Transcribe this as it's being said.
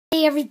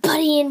Hey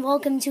everybody, and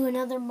welcome to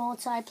another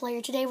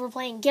multiplayer. Today we're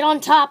playing Get on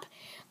Top.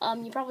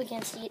 You probably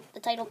can't see it, the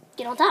title,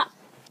 Get on Top.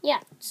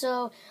 Yeah,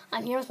 so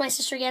I'm here with my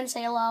sister again.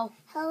 Say hello.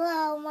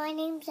 Hello, my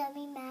name's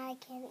Emmy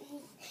Madigan.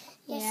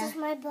 This is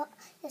my buddy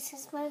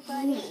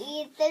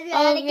Ethan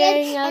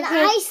Madigan, and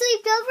I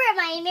slept over at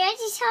my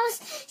auntie's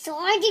house, so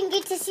I didn't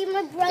get to see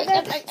my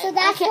brother. So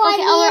that's why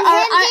me and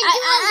him did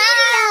do a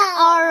video.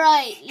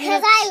 Alright.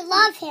 Because I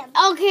love him.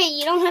 Okay,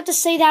 you don't have to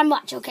say that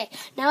much. Okay,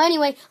 now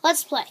anyway,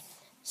 let's play.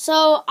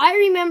 So I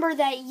remember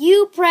that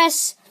you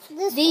press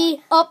the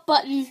up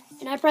button,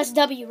 and I press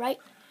W, right?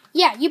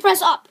 Yeah, you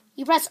press up.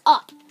 You press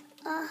up.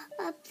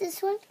 Up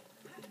this one?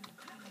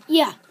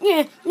 Yeah.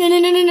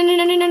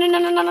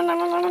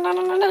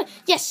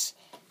 Yes.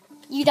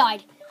 You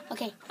died.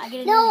 Okay, I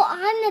get it. No,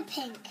 I'm the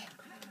pink.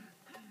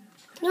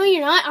 No,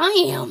 you're not.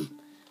 I am.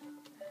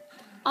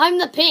 I'm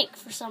the pink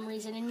for some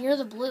reason, and you're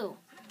the blue.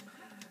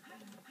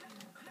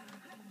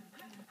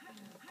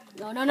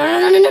 No, no, no,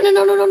 no, no, no, no,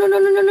 no, no, no, no, no,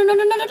 no, no, no,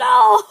 no, no, no,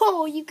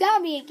 no! You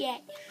got me again.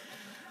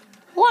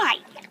 Why?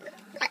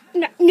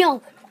 No,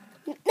 no,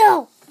 no,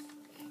 no,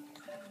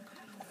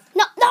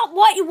 no!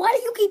 Why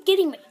do you keep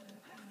getting me?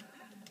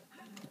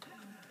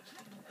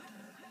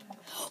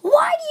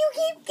 Why do you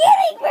keep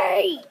getting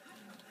me?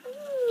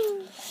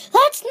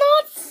 That's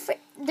not fair.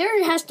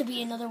 There has to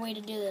be another way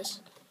to do this.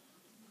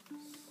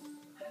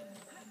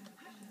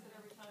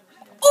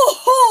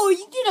 Oh,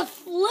 you did a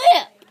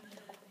flip.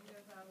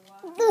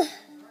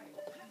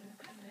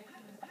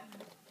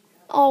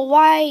 Oh,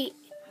 why?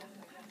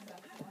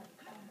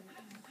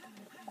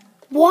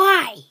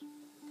 Why?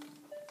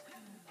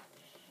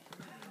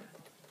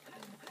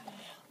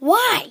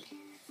 Why?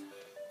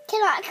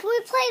 Can we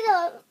play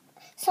the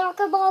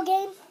soccer ball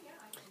game?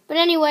 But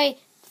anyway,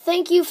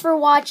 thank you for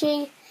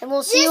watching, and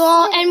we'll see you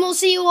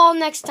all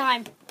next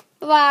time.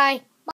 Bye-bye.